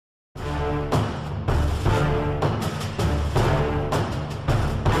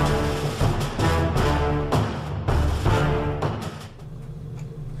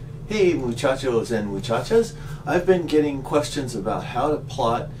Hey muchachos and muchachas, I've been getting questions about how to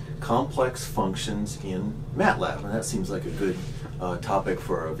plot complex functions in Matlab, and that seems like a good topic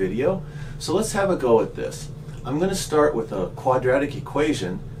for a video. So let's have a go at this. I'm going to start with a quadratic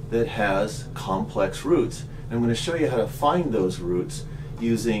equation that has complex roots. And I'm going to show you how to find those roots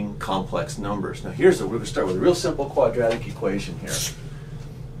using complex numbers. Now we're going to start with a real simple quadratic equation here.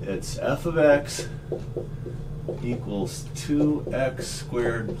 It's f of x equals 2x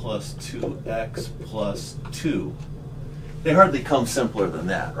squared plus 2x plus 2. They hardly come simpler than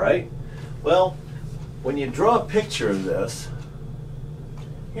that, right? Well, when you draw a picture of this,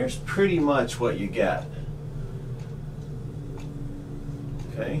 here's pretty much what you get.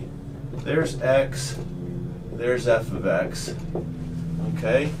 Okay, there's x, there's f of x,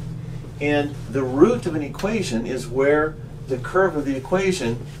 okay? And the root of an equation is where the curve of the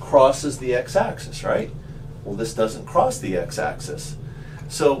equation crosses the x-axis, right? Well, this doesn't cross the x-axis.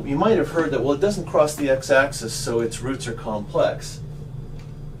 So you might have heard that, well, it doesn't cross the x-axis, so its roots are complex.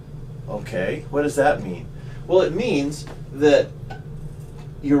 Okay, what does that mean? Well, it means that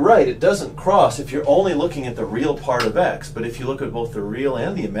you're right, it doesn't cross if you're only looking at the real part of x, but if you look at both the real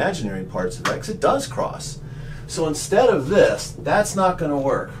and the imaginary parts of x, it does cross. So instead of this, that's not going to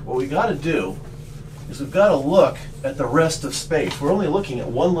work. What we got to do is we've got to look at the rest of space. We're only looking at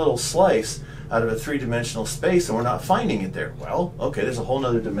one little slice out of a three-dimensional space, and we're not finding it there. Well, okay, there's a whole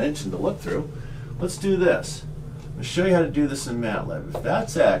other dimension to look through. Let's do this. I'm going to show you how to do this in Matlab. If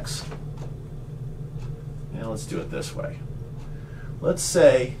that's x, now let's do it this way. Let's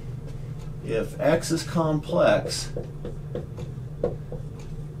say if x is complex,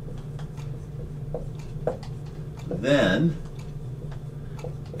 then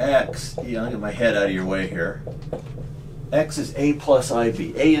x, I'll get my head out of your way here. X is a plus ib.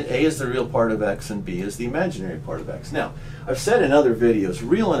 A is the real part of x and b is the imaginary part of x. Now, I've said in other videos,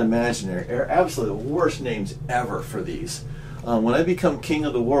 real and imaginary are absolutely the worst names ever for these. When I become king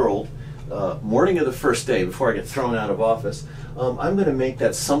of the world, morning of the first day, before I get thrown out of office, I'm going to make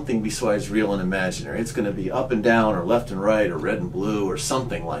that something besides real and imaginary. It's going to be up and down, or left and right, or red and blue, or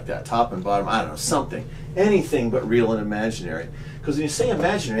something like that, top and bottom, I don't know, something. Anything but real and imaginary. Because when you say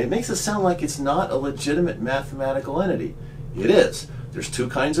imaginary, it makes it sound like it's not a legitimate mathematical entity. It is. There's two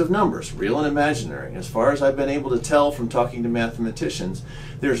kinds of numbers, real and imaginary. As far as I've been able to tell from talking to mathematicians,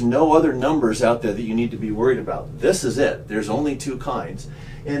 there's no other numbers out there that you need to be worried about. This is it. There's only two kinds.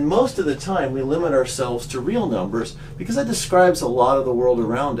 And most of the time we limit ourselves to real numbers because that describes a lot of the world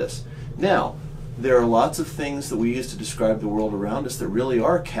around us. Now, there are lots of things that we use to describe the world around us that really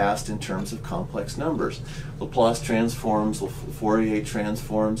are cast in terms of complex numbers. Laplace transforms, Fourier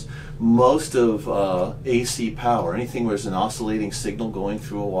transforms, most of AC power, anything where there's an oscillating signal going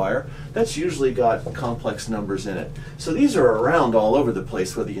through a wire, that's usually got complex numbers in it. So these are around all over the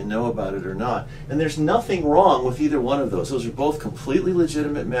place, whether you know about it or not. And there's nothing wrong with either one of those. Those are both completely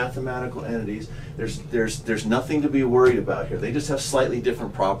legitimate mathematical entities. There's nothing to be worried about here. They just have slightly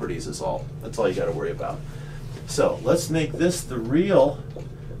different properties is all. That's all you got to worry about. So let's make this the real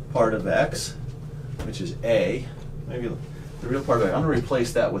part of x, which is a. Maybe the real part of it. I'm going to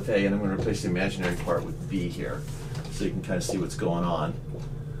replace that with a, and I'm going to replace the imaginary part with b here, so you can kind of see what's going on.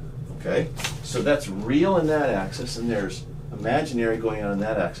 Okay, so that's real in that axis, and there's imaginary going on in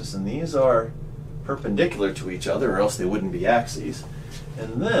that axis, and these are perpendicular to each other, or else they wouldn't be axes.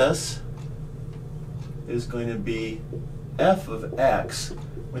 And this is going to be f of x,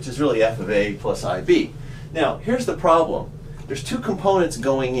 which is really f of a plus ib. Now, here's the problem. There's two components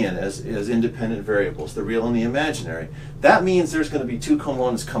going in as independent variables, the real and the imaginary. That means there's going to be two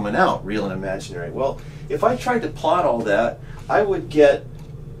components coming out, real and imaginary. Well, if I tried to plot all that, I would get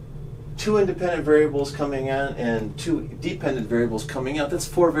two independent variables coming in and two dependent variables coming out. That's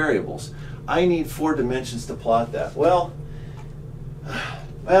four variables. I need 4 dimensions to plot that. Well,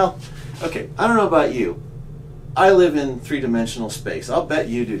 okay, I don't know about you. I live in three-dimensional space. I'll bet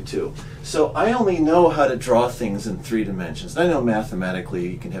you do too. So I only know how to draw things in 3 dimensions. I know mathematically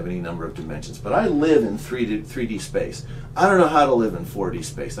you can have any number of dimensions, but I live in 3D space. I don't know how to live in 4D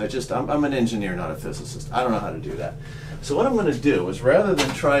space. I'm an engineer, not a physicist. I don't know how to do that. So what I'm going to do is, rather than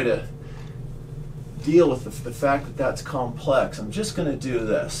try to deal with the fact that that's complex, I'm just going to do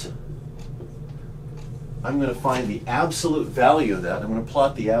this. I'm going to find the absolute value of that. I'm going to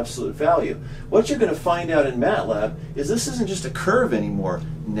plot the absolute value. What you're going to find out in Matlab is this isn't just a curve anymore.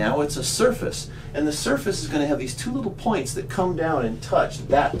 Now it's a surface. And the surface is going to have these two little points that come down and touch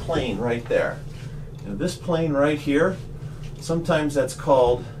that plane right there. Now this plane right here, sometimes that's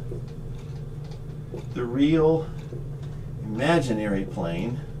called the real imaginary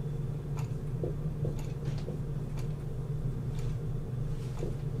plane.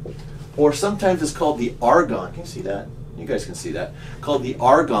 or sometimes it's called the argon. Can you see that? You guys can see that. Called the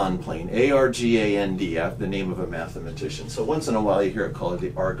argon plane, A-R-G-A-N-D, after the name of a mathematician. So once in a while you hear it called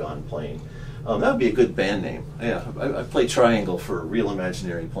the argon plane. That would be a good band name. Yeah, I play triangle for a real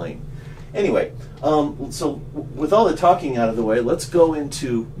imaginary plane. Anyway, so with all the talking out of the way, let's go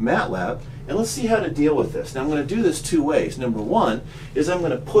into Matlab and let's see how to deal with this. Now I'm going to do this two ways. Number one is I'm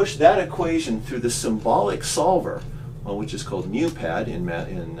going to push that equation through the symbolic solver, which is called MuPad in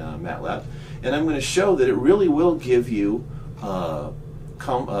Matlab, and I'm going to show that it really will give you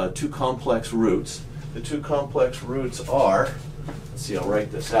two complex roots. The two complex roots are, let's see, I'll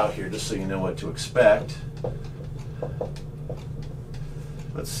write this out here just so you know what to expect.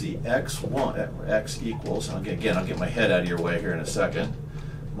 Let's see, x equals, again, I'll get my head out of your way here in a second,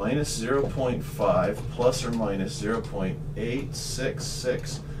 minus 0.5 plus or minus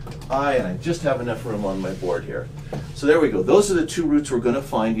 0.866 I, and I just have enough room on my board here. So there we go. Those are the two roots we're going to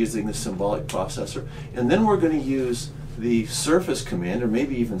find using the symbolic processor. And then we're going to use the surface command, or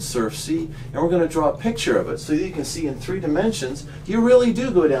maybe even surfc, and we're going to draw a picture of it so that you can see in 3 dimensions, you really do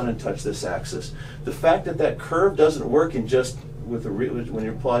go down and touch this axis. The fact that that curve doesn't work in just when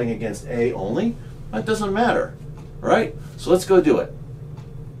you're plotting against A only, that doesn't matter, right? So let's go do it.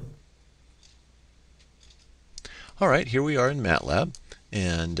 All right, here we are in Matlab,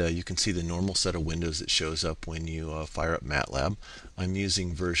 and you can see the normal set of windows that shows up when you fire up Matlab. I'm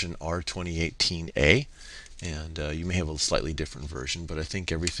using version R2018A, and you may have a slightly different version, but I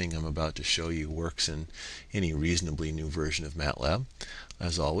think everything I'm about to show you works in any reasonably new version of Matlab.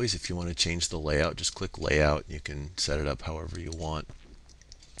 As always, if you want to change the layout, just click Layout. You can set it up however you want.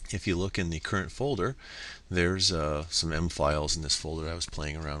 If you look in the current folder, there's some M files in this folder I was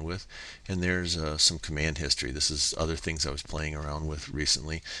playing around with, and there's some command history. This is other things I was playing around with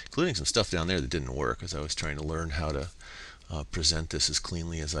recently, including some stuff down there that didn't work as I was trying to learn how to present this as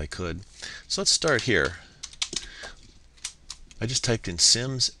cleanly as I could. So let's start here. I just typed in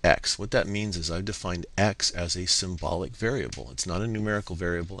sims x. What that means is I've defined x as a symbolic variable. It's not a numerical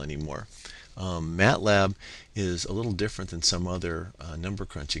variable anymore. Matlab is a little different than some other number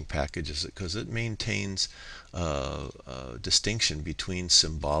crunching packages because it maintains a distinction between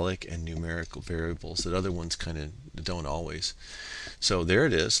symbolic and numerical variables that other ones kind of don't always. So there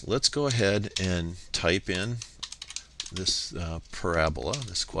it is. Let's go ahead and type in this parabola,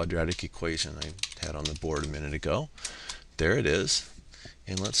 this quadratic equation I had on the board a minute ago. There it is,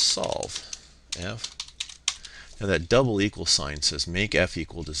 and let's solve f. Now that double equal sign says make f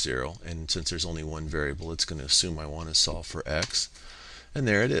equal to 0, and since there's only one variable, it's going to assume I want to solve for x. And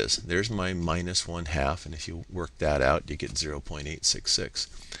there it is. There's my minus 1/2, and if you work that out, you get 0.866.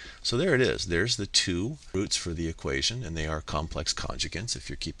 So there it is. There's the two roots for the equation, and they are complex conjugates if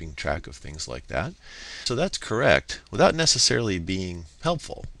you're keeping track of things like that. So that's correct without necessarily being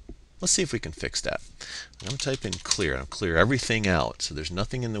helpful. Let's see if we can fix that. I'm going to type in clear. I'll clear everything out so there's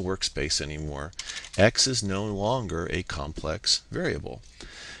nothing in the workspace anymore. X is no longer a complex variable.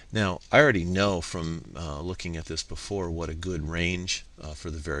 Now, I already know from looking at this before what a good range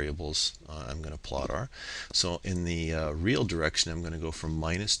for the variables I'm going to plot are. So in the real direction, I'm going to go from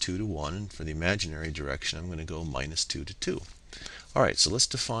 -2 to 1, and for the imaginary direction, I'm going to go -2 to 2. All right, so let's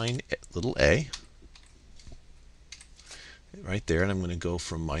define little a. Right there, and I'm going to go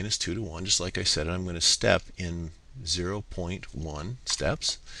from -2 to 1, just like I said, and I'm going to step in 0.1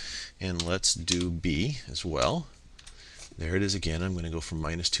 steps. And let's do b as well. There it is again. I'm going to go from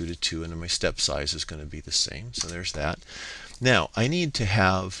 -2 to 2, and then my step size is going to be the same. So there's that. Now, I need to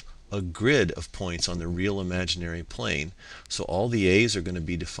have a grid of points on the real imaginary plane. So all the a's are going to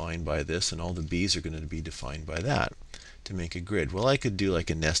be defined by this, and all the b's are going to be defined by that to make a grid. Well, I could do like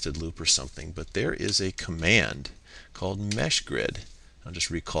a nested loop or something, but there is a command called mesh grid. I'll just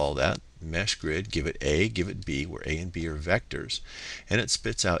recall that. Mesh grid, give it A, give it B, where A and B are vectors. And it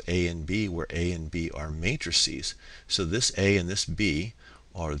spits out A and B, where A and B are matrices. So this A and this B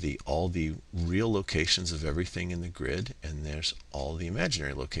are all the real locations of everything in the grid, and there's all the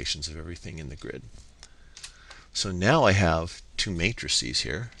imaginary locations of everything in the grid. So now I have two matrices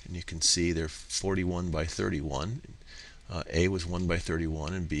here, and you can see they're 41 by 31. A was 1 by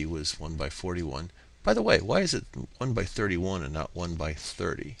 31, and B was 1 by 41. By the way, why is it 1 by 31 and not 1 by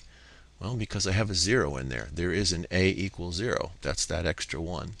 30? Well, because I have a 0 in there. There is an A equals 0. That's that extra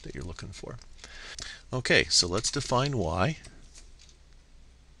 1 that you're looking for. Okay, so let's define y.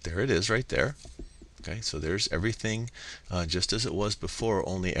 There it is right there. Okay, so there's everything just as it was before,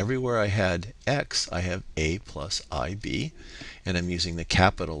 only everywhere I had x, I have a plus ib. And I'm using the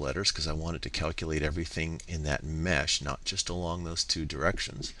capital letters because I wanted to calculate everything in that mesh, not just along those two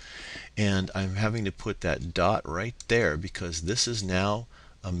directions. And I'm having to put that dot right there because this is now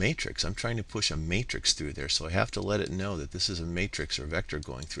a matrix. I'm trying to push a matrix through there, so I have to let it know that this is a matrix or vector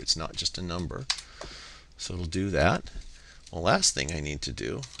going through. It's not just a number. So it'll do that. Well, last thing I need to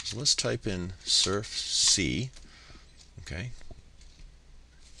do is let's type in surf C, okay,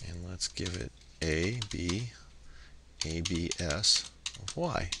 and let's give it ABS of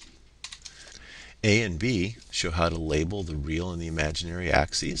Y. A and B show how to label the real and the imaginary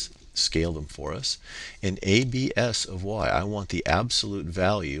axes, scale them for us. And ABS of Y, I want the absolute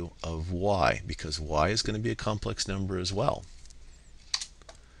value of Y, because Y is going to be a complex number as well.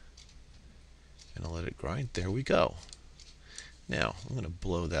 And I'll let it grind. There we go. Now, I'm going to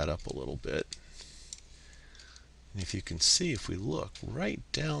blow that up a little bit. And if you can see, if we look right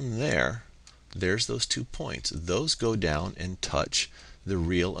down there, there's those 2 points. Those go down and touch the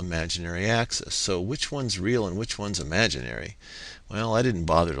real imaginary axis. So which one's real and which one's imaginary? Well, I didn't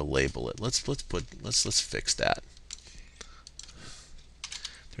bother to label it. Let's fix that.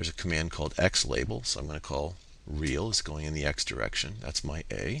 There's a command called X label, so I'm going to call real is going in the X direction. That's my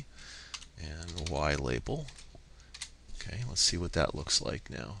A. And Y label. Okay, let's see what that looks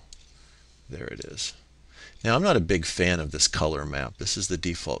like now. There it is. Now, I'm not a big fan of this color map. This is the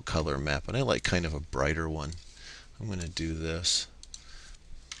default color map, and I like kind of a brighter one. I'm going to do this.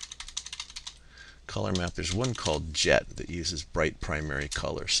 Color map, there's one called Jet that uses bright primary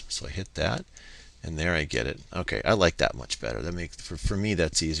colors. So I hit that, and there I get it. Okay, I like that much better. That makes for me,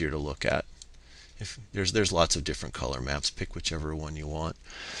 that's easier to look at. If there's lots of different color maps. Pick whichever one you want.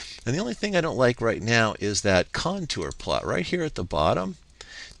 And the only thing I don't like right now is that contour plot right here at the bottom.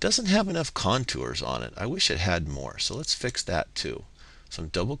 Doesn't have enough contours on it. I wish it had more. So let's fix that too. So I'm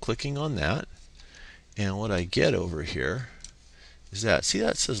double clicking on that, and what I get over here is that, see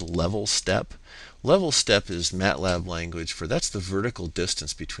that says level step? Level step is Matlab language for, that's the vertical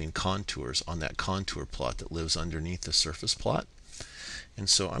distance between contours on that contour plot that lives underneath the surface plot. And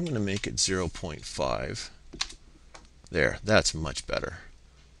so I'm going to make it 0.5. There, that's much better.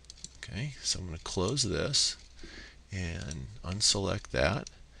 Okay, so I'm going to close this and unselect that.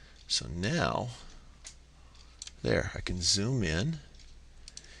 So now, there, I can zoom in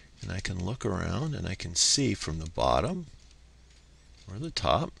and I can look around and I can see from the bottom or the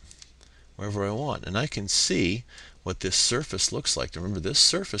top, wherever I want. And I can see what this surface looks like. Remember, this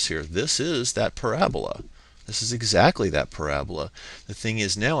surface here, this is that parabola. This is exactly that parabola. The thing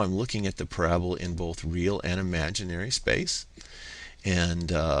is, now I'm looking at the parabola in both real and imaginary space.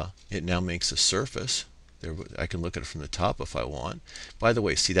 And it now makes a surface. There, I can look at it from the top if I want. By the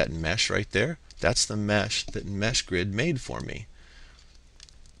way, see that mesh right there? That's the mesh that Mesh Grid made for me.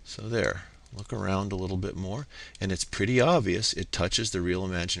 So there. Look around a little bit more, and it's pretty obvious it touches the real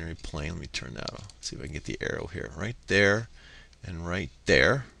imaginary plane. Let me turn that off. See if I can get the arrow here. Right there and right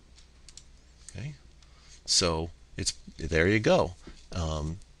there. Okay, so it's there you go.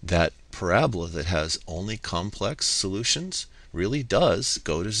 That parabola that has only complex solutions really does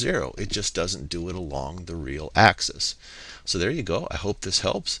go to 0. It just doesn't do it along the real axis. So there you go. I hope this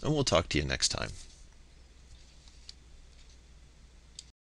helps, and we'll talk to you next time.